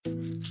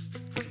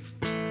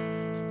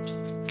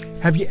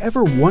Have you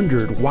ever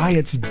wondered why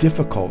it's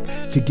difficult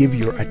to give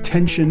your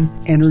attention,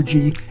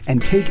 energy,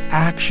 and take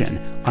action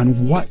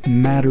on what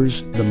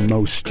matters the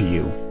most to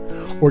you?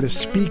 Or to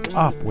speak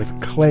up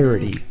with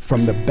clarity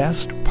from the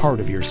best part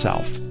of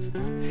yourself?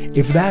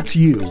 If that's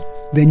you,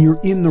 then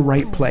you're in the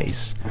right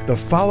place. The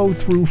Follow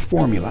Through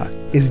Formula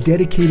is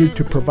dedicated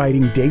to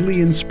providing daily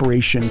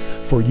inspiration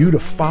for you to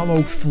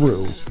follow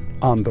through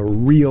on the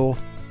real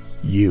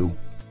you.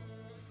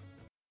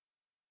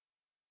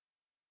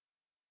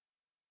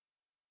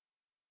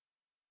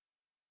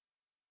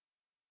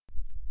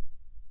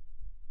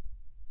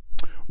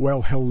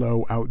 Well,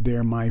 hello out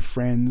there, my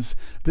friends.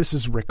 This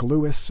is Rick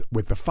Lewis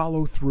with the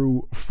Follow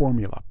Through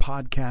Formula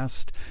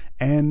podcast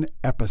and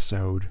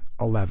episode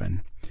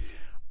 11.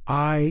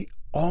 I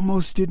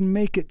almost didn't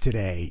make it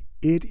today.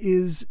 It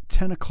is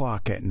 10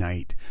 o'clock at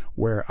night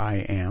where I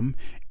am,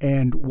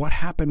 and what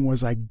happened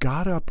was I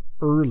got up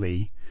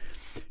early,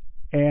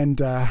 and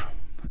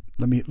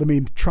let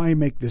me try and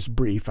make this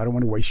brief. I don't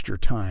want to waste your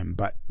time,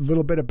 but a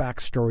little bit of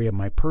backstory of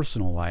my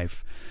personal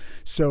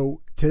life. So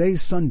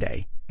today's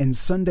Sunday. And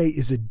Sunday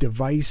is a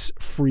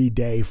device-free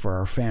day for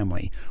our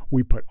family.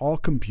 We put all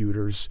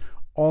computers,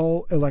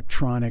 all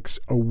electronics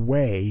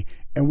away,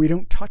 and we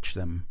don't touch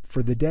them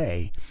for the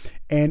day.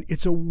 And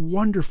it's a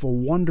wonderful,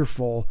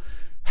 wonderful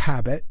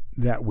habit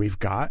that we've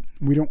got.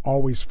 We don't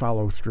always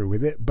follow through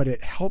with it, but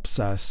it helps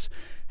us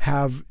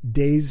have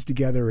days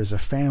together as a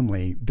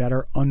family that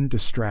are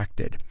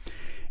undistracted.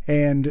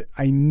 And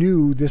I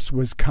knew this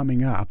was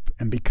coming up,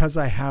 and because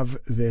I have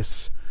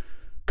this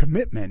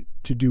commitment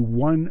to do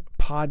one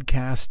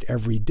podcast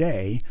every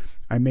day,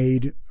 I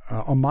made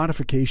a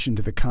modification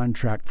to the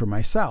contract for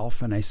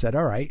myself, and I said,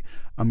 all right,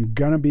 I'm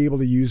going to be able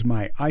to use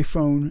my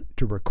iPhone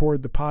to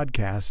record the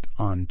podcast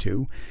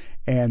onto,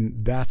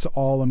 and that's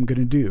all I'm going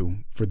to do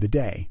for the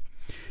day.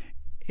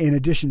 In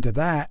addition to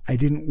that, I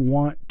didn't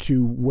want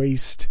to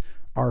waste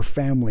our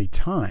family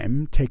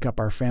time, take up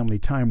our family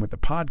time with the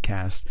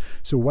podcast.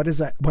 So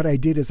what I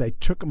did is I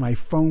took my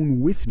phone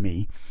with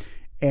me,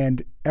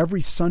 and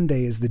every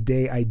Sunday is the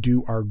day I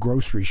do our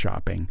grocery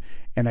shopping.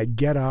 And I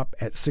get up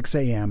at 6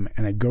 a.m.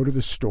 and I go to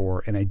the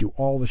store and I do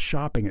all the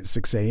shopping at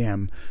 6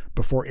 a.m.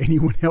 before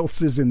anyone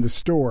else is in the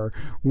store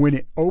when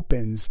it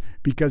opens,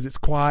 because it's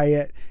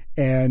quiet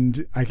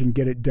and I can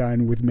get it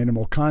done with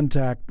minimal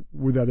contact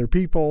with other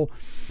people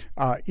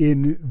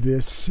in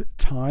this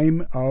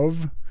time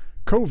of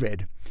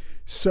COVID.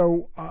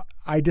 So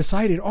I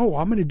decided, I'm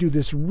going to do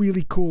this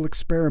really cool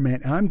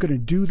experiment, and I'm going to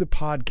do the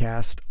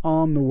podcast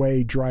on the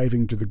way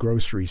driving to the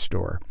grocery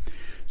store.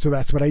 So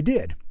that's what I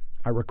did.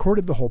 I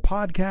recorded the whole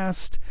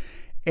podcast,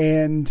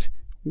 and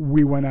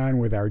we went on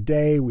with our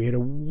day. We had a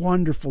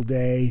wonderful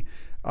day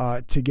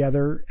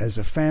together as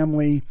a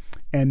family.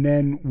 And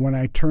then when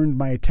I turned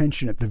my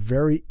attention at the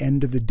very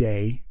end of the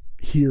day,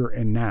 here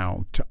and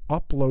now, to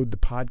upload the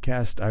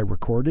podcast I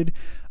recorded,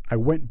 I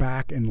went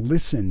back and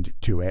listened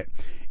to it.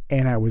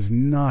 And I was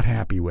not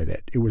happy with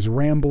it. It was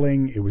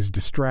rambling, it was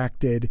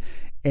distracted,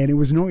 and it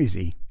was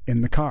noisy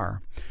in the car.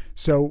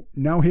 So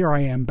now here I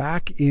am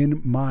back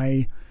in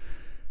my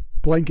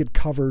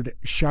blanket-covered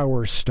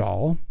shower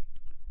stall,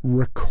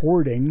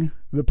 recording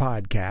the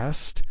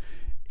podcast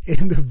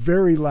in the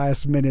very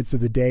last minutes of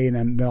the day, and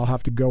then I'll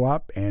have to go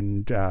up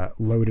and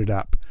load it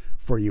up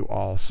for you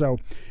all. So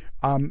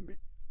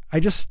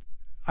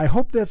I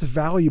hope that's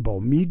valuable,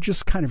 me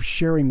just kind of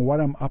sharing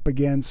what I'm up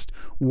against,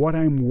 what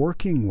I'm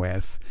working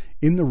with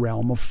in the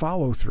realm of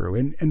follow-through.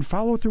 And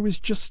follow-through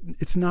is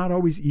it's not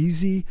always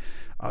easy.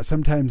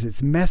 Sometimes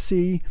it's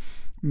messy.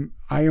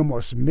 I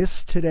almost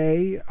missed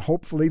today.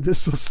 Hopefully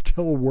this will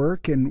still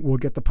work and we'll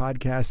get the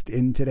podcast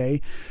in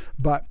today.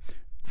 But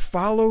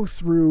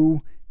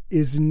follow-through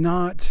is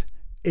not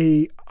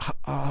a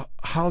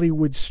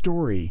Hollywood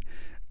story.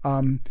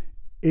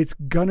 It's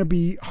going to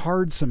be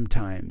hard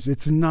sometimes.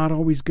 It's not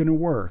always going to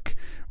work.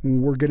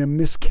 We're going to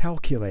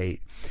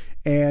miscalculate.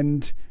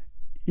 And,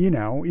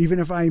 even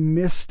if I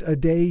missed a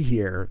day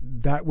here,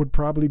 that would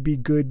probably be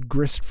good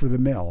grist for the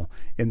mill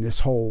in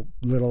this whole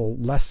little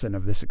lesson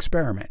of this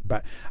experiment.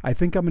 But I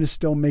think I'm going to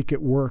still make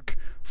it work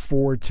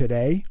for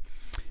today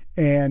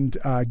and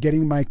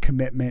getting my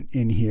commitment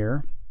in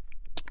here.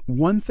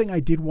 One thing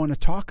I did want to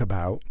talk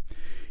about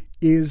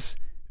is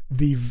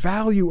the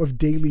value of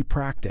daily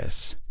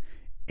practice.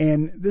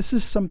 And this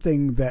is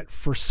something that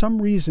for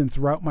some reason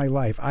throughout my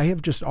life, I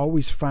have just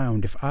always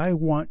found if I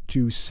want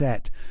to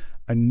set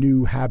a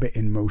new habit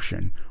in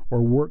motion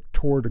or work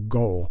toward a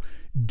goal,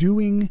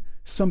 doing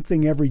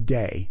something every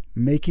day,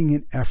 making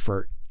an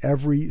effort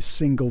every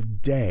single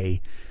day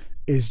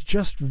is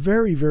just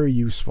very, very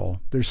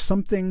useful. There's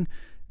something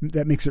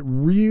that makes it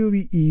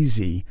really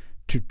easy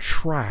to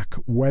track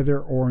whether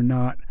or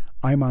not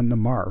I'm on the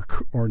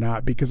mark or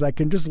not, because I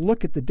can just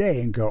look at the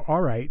day and go,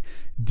 all right,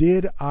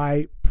 did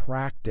I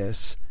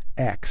practice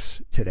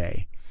X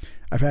today?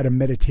 I've had a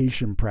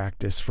meditation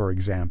practice, for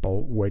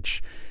example,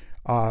 which,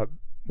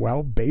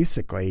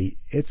 basically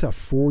it's a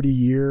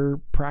 40-year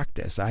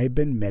practice. I've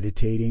been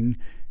meditating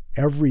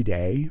every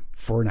day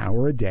for an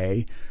hour a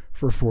day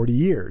for 40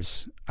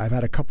 years. I've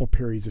had a couple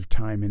periods of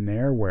time in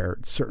there where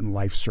certain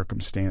life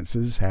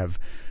circumstances have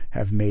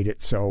made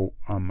it so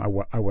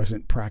I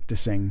wasn't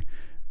practicing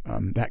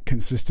that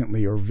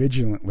consistently or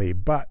vigilantly,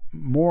 but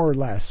more or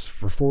less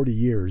for 40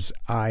 years,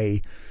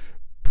 I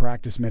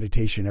practice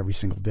meditation every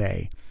single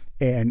day.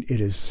 And it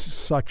is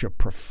such a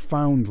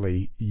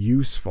profoundly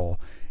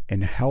useful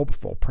and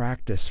helpful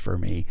practice for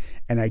me.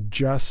 And I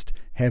just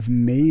have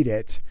made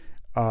it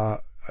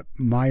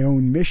my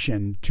own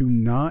mission to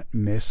not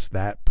miss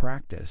that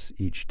practice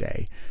each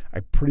day. I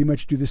pretty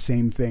much do the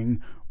same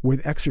thing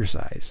with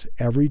exercise.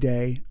 Every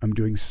day I'm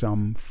doing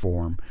some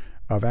form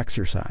of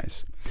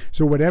exercise.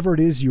 So whatever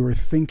it is you're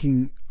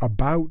thinking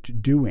about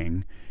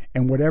doing,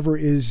 and whatever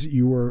it is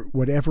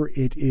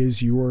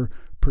you're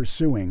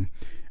pursuing,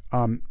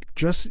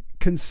 just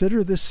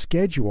consider this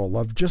schedule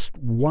of just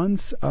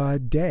once a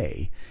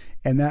day.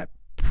 And that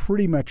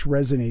pretty much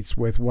resonates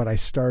with what I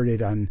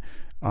started on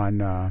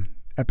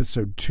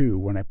episode 2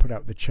 when I put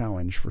out the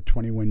challenge for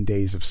 21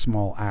 days of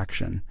small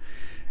action.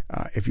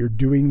 If you're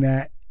doing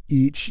that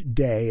each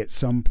day at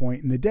some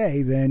point in the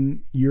day,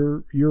 then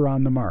you're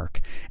on the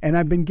mark. And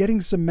I've been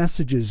getting some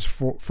messages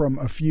from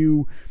a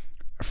few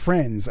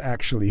friends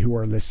actually who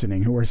are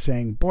listening, who are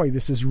saying, boy,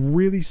 this has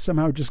really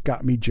somehow just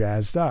got me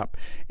jazzed up,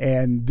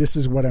 and this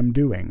is what I'm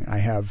doing. I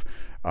have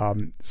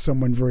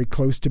someone very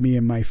close to me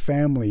in my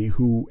family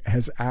who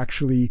has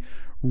actually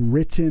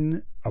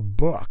written a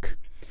book,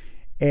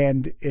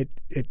 and it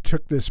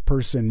took this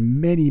person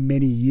many,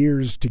 many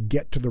years to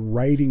get to the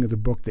writing of the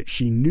book that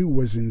she knew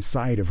was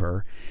inside of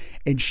her,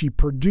 and she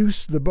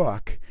produced the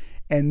book,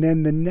 and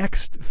then the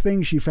next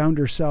thing she found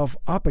herself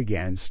up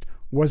against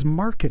was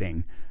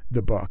marketing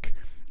the book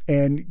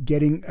and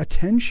getting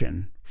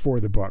attention for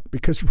the book,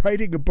 because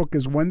writing a book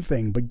is one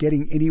thing, but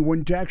getting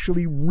anyone to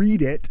actually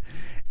read it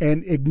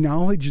and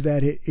acknowledge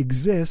that it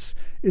exists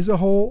is a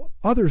whole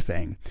other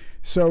thing.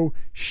 So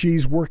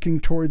she's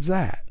working towards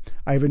that.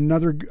 I have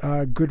another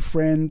good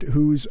friend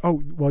who's,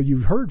 you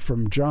heard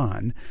from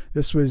John.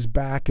 This was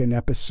back in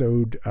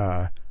episode,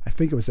 I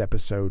think it was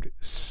episode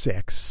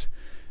 6,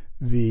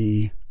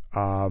 the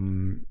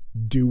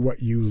Do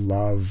What You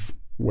Love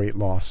weight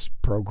loss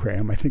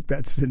program. I think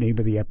that's the name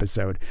of the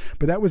episode.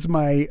 But that was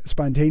my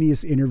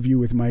spontaneous interview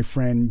with my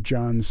friend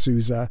John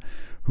Souza,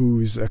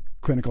 who's a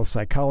clinical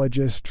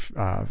psychologist,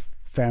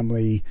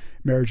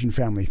 marriage and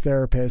family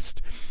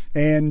therapist.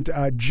 And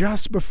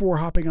just before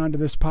hopping onto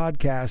this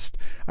podcast,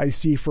 I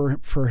see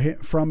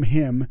from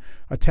him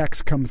a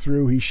text come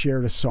through. He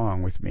shared a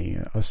song with me,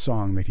 a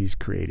song that he's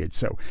created.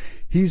 So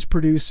he's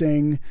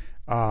producing,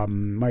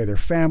 my other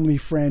family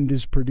friend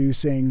is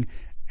producing,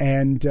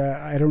 and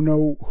I don't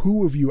know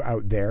who of you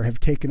out there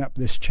have taken up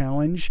this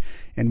challenge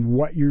and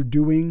what you're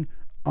doing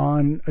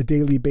on a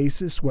daily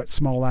basis, what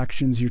small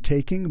actions you're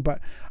taking, but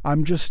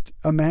I'm just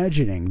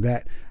imagining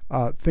that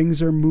things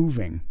are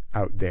moving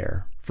out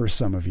there for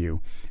some of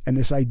you. And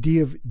this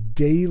idea of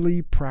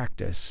daily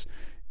practice,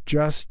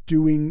 just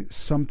doing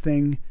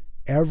something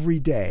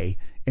every day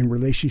in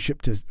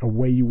relationship to a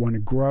way you want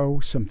to grow,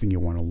 something you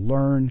want to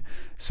learn,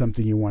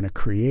 something you want to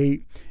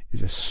create,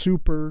 is a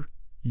super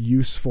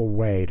useful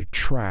way to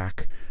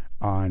track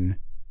on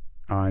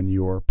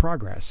your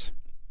progress.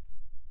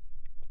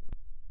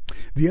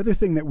 The other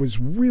thing that was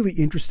really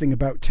interesting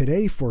about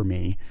today for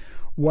me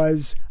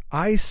was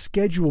I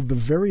scheduled the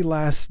very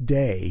last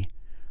day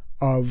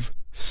of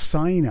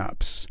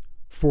sign-ups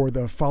for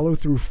the Follow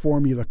Through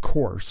Formula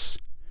course.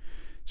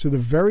 So the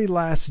very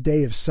last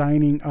day of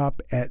signing up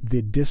at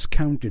the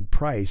discounted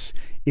price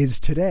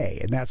is today,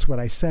 and that's what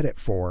I set it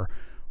for,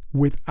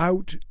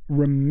 without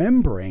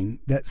remembering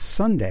that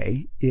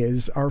Sunday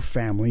is our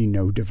family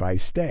no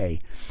device day.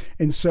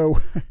 And so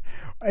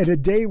at a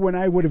day when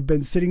I would have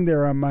been sitting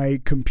there on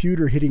my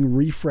computer hitting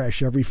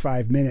refresh every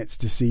 5 minutes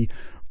to see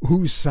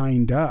who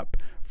signed up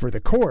for the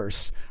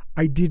course,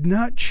 I did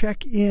not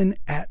check in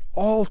at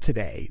all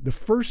today. The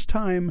first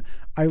time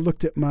I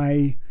looked at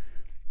my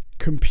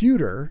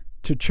computer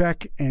to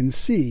check and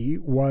see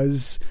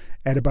was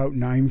at about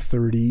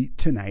 9:30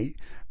 tonight,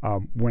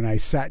 when I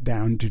sat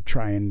down to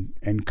try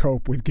and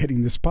cope with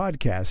getting this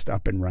podcast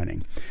up and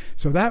running.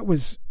 So that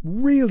was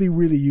really,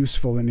 really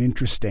useful and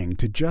interesting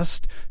to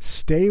just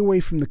stay away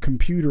from the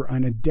computer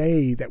on a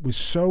day that was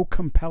so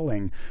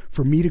compelling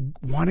for me to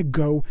want to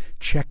go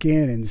check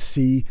in and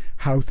see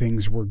how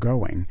things were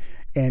going.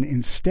 And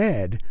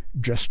instead,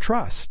 just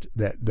trust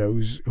that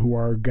those who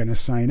are going to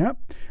sign up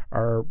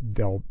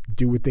they'll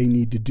do what they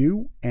need to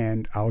do,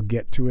 and I'll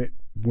get to it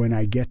when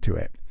I get to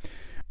it.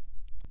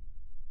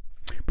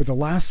 But the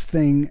last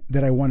thing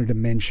that I wanted to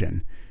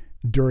mention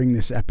during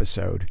this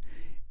episode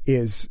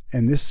is,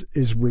 and this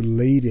is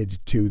related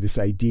to this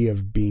idea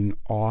of being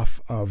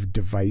off of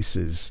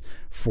devices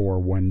for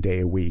one day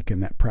a week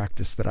and that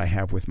practice that I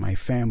have with my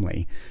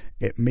family.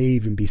 It may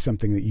even be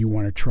something that you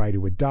want to try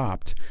to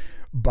adopt,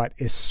 but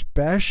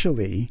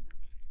especially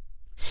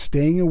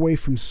staying away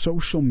from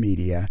social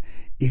media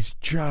is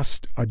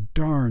just a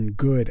darn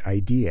good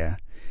idea.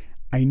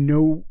 I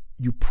know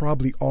you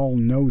probably all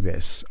know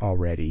this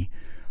already,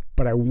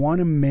 but I want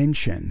to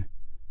mention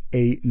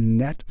a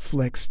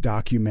Netflix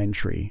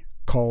documentary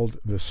called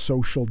The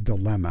Social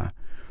Dilemma,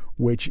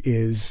 which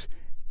is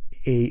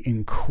an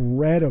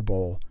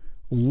incredible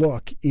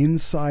look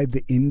inside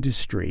the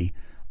industry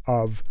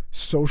of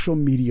social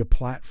media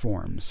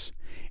platforms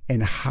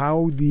and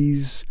how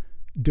these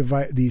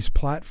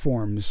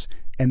platforms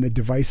and the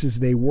devices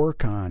they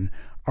work on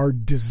are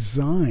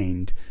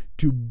designed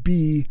to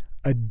be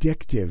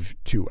addictive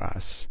to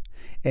us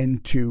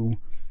and to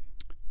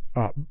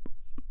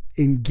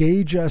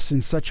engage us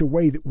in such a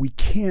way that we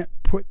can't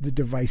put the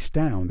device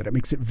down, that it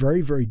makes it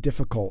very, very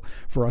difficult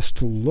for us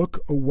to look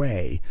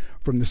away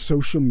from the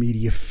social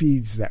media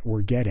feeds that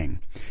we're getting.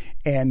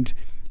 And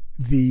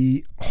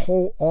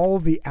all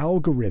the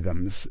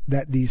algorithms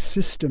that these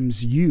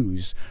systems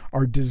use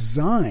are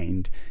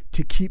designed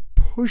to keep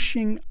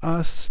pushing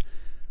us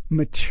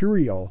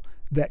material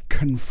that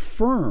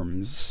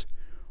confirms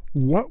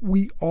what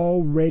we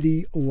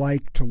already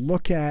like to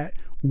look at,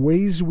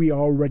 ways we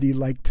already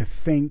like to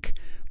think,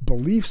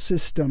 belief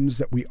systems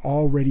that we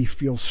already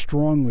feel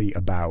strongly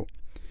about.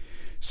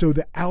 So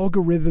the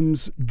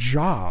algorithm's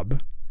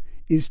job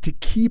is to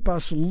keep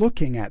us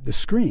looking at the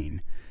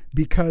screen,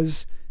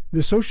 because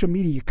the social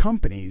media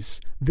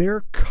companies,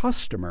 their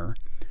customer,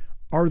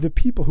 are the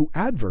people who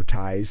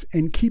advertise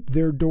and keep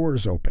their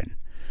doors open.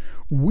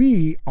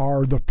 We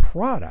are the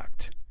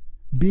product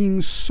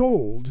being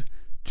sold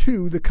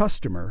to the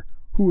customer,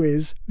 who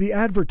is the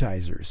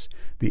advertisers.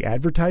 The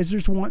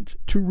advertisers want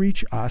to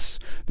reach us.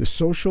 The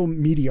social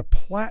media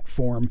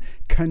platform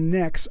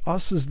connects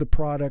us as the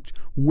product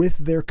with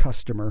their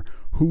customer,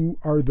 who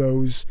are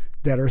those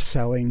that are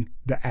selling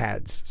the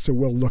ads. So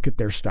we'll look at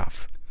their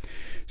stuff.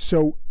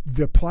 So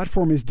the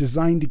platform is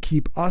designed to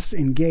keep us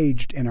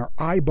engaged and our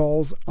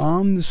eyeballs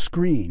on the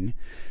screen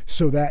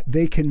so that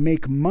they can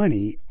make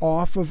money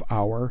off of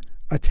our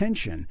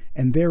attention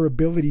and their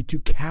ability to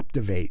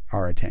captivate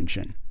our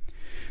attention.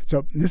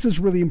 So this is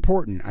really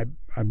important. I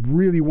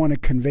really want to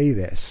convey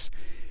this.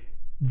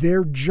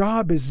 Their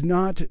job is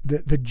not,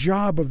 the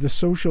job of the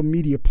social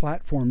media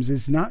platforms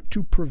is not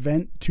to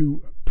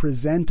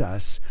present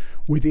us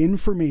with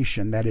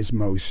information that is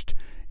most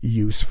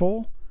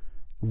useful,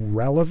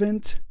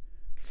 relevant,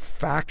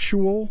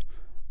 factual,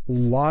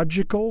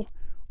 logical,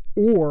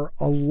 or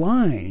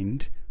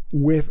aligned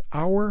with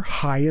our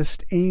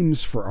highest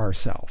aims for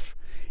ourselves.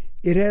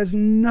 It has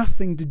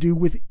nothing to do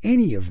with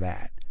any of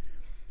that.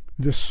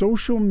 The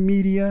social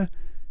media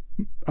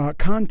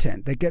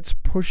content that gets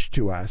pushed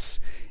to us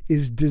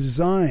is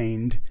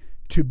designed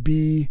to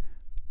be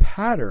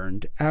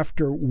patterned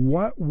after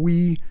what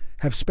we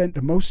have spent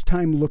the most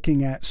time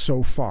looking at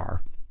so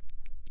far.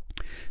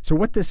 So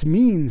what this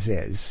means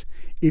is,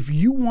 if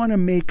you want to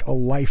make a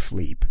life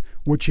leap,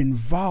 which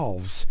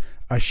involves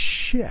a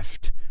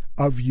shift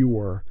of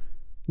your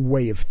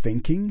way of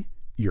thinking,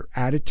 your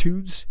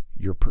attitudes,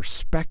 your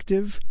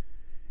perspective,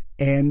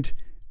 and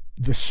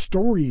the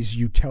stories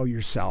you tell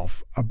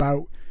yourself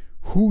about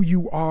who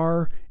you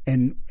are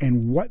and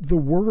what the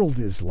world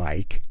is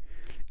like,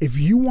 if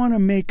you want to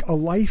make a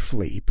life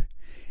leap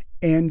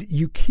and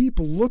you keep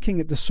looking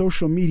at the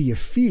social media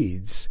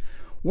feeds,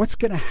 what's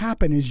going to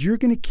happen is you're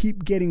going to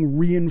keep getting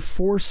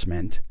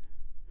reinforcement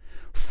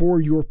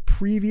for your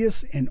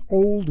previous and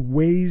old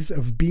ways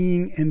of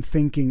being and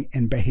thinking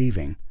and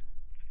behaving.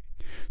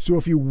 So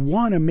if you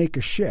want to make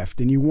a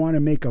shift and you want to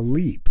make a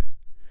leap,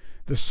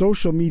 the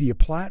social media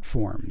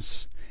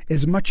platforms,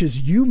 as much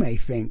as you may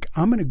think,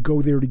 I'm going to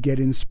go there to get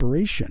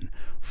inspiration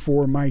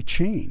for my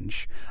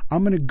change,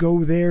 I'm going to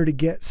go there to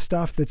get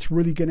stuff that's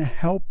really going to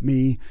help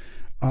me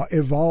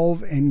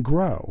evolve and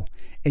grow.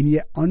 And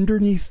yet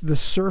underneath the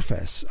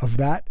surface of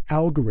that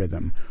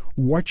algorithm,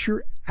 what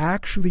you're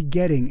actually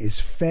getting is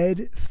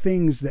fed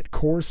things that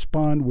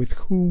correspond with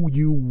who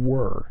you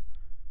were,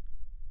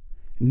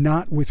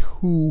 not with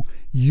who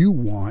you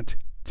want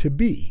to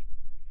be.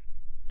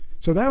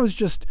 So that was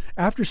just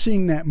after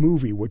seeing that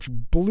movie, which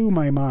blew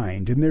my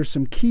mind. And there's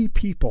some key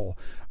people,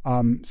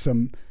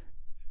 some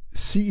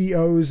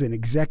CEOs and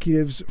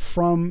executives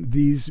from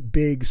these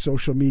big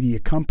social media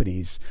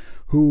companies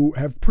who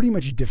have pretty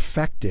much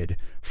defected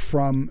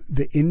from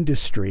the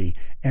industry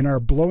and are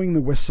blowing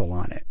the whistle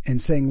on it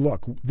and saying,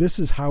 look, this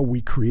is how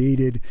we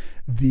created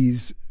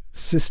these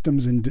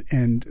systems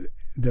and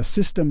the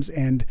systems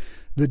and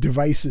the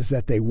devices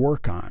that they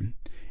work on.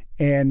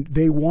 And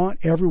they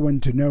want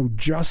everyone to know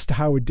just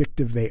how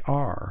addictive they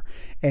are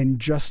and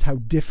just how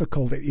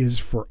difficult it is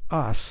for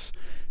us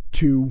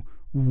to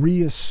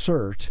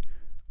reassert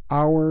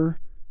our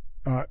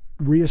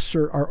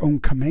own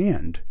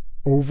command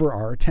over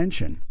our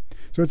attention.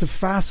 So it's a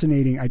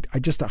fascinating, I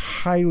just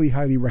highly,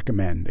 highly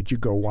recommend that you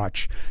go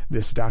watch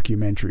this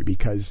documentary,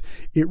 because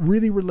it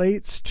really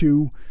relates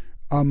to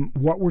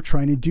what we're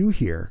trying to do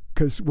here.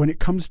 Because when it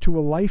comes to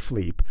a life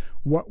leap,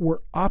 what we're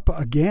up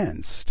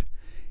against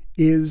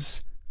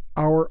is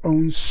our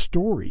own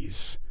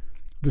stories,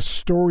 the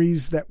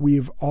stories that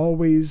we've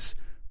always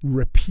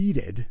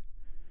repeated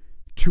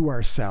to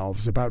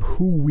ourselves about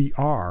who we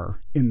are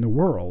in the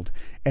world.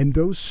 And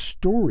those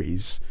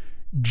stories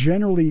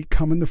generally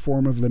come in the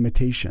form of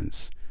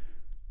limitations.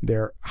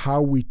 They're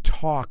how we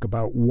talk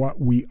about what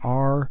we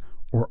are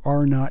or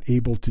are not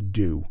able to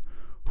do,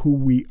 who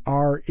we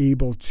are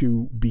able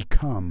to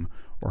become,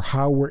 or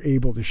how we're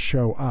able to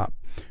show up.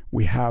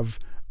 We have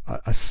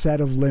a set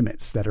of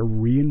limits that are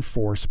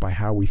reinforced by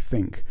how we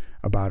think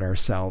about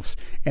ourselves.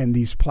 And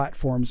these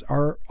platforms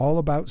are all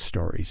about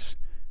stories,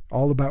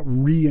 all about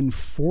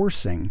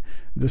reinforcing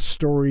the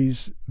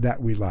stories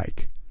that we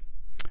like.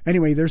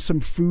 Anyway, there's some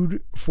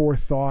food for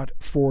thought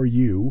for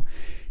you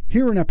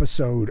here in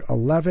episode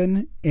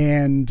 11,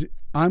 and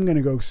I'm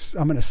going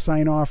to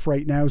sign off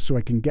right now so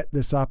I can get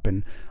this up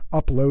and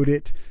upload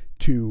it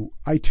to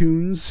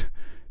iTunes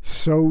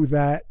so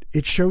that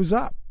it shows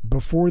up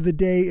before the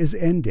day is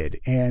ended.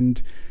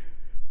 And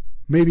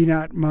maybe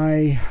not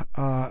my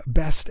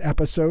best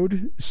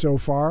episode so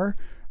far,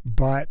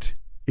 but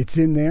it's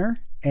in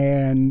there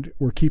and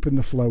we're keeping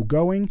the flow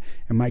going.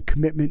 And my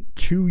commitment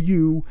to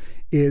you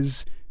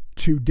is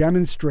to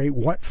demonstrate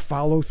what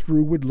follow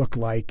through would look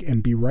like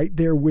and be right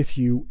there with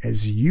you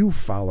as you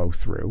follow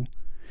through,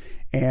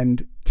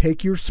 and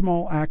take your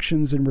small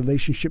actions in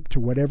relationship to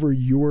whatever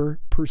you're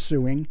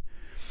pursuing.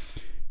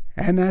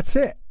 And that's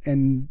it.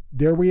 And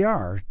there we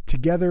are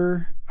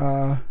together,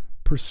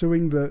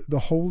 pursuing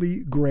the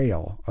holy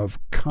grail of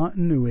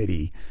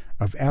continuity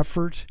of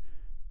effort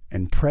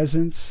and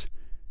presence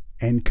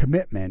and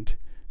commitment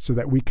so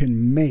that we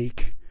can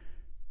make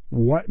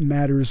what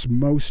matters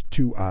most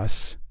to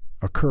us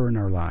occur in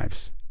our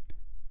lives.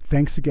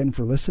 Thanks again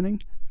for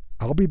listening.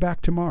 I'll be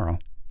back tomorrow.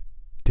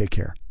 Take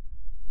care.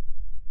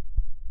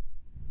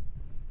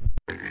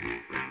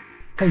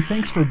 Hey,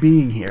 thanks for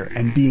being here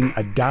and being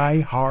a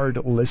die-hard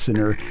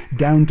listener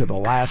down to the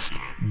last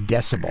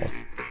decibel.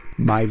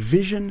 My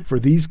vision for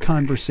these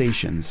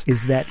conversations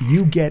is that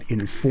you get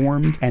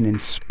informed and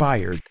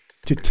inspired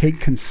to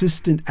take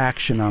consistent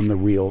action on the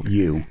real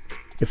you.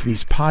 If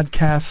these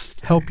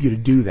podcasts help you to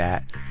do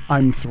that,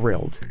 I'm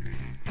thrilled.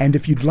 And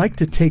if you'd like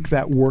to take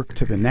that work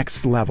to the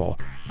next level,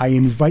 I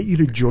invite you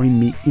to join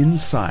me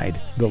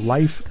inside the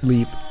Life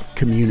Leap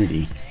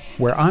community,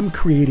 where I'm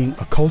creating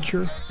a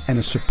culture and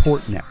a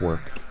support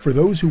network for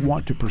those who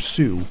want to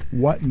pursue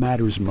what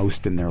matters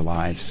most in their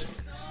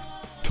lives.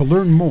 To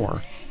learn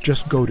more,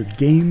 just go to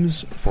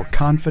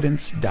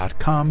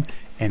gamesforconfidence.com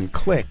and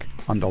click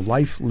on the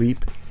Life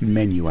Leap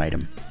menu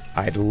item.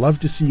 I'd love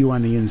to see you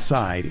on the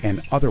inside,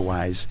 and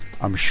otherwise,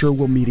 I'm sure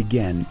we'll meet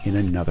again in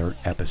another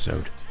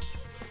episode.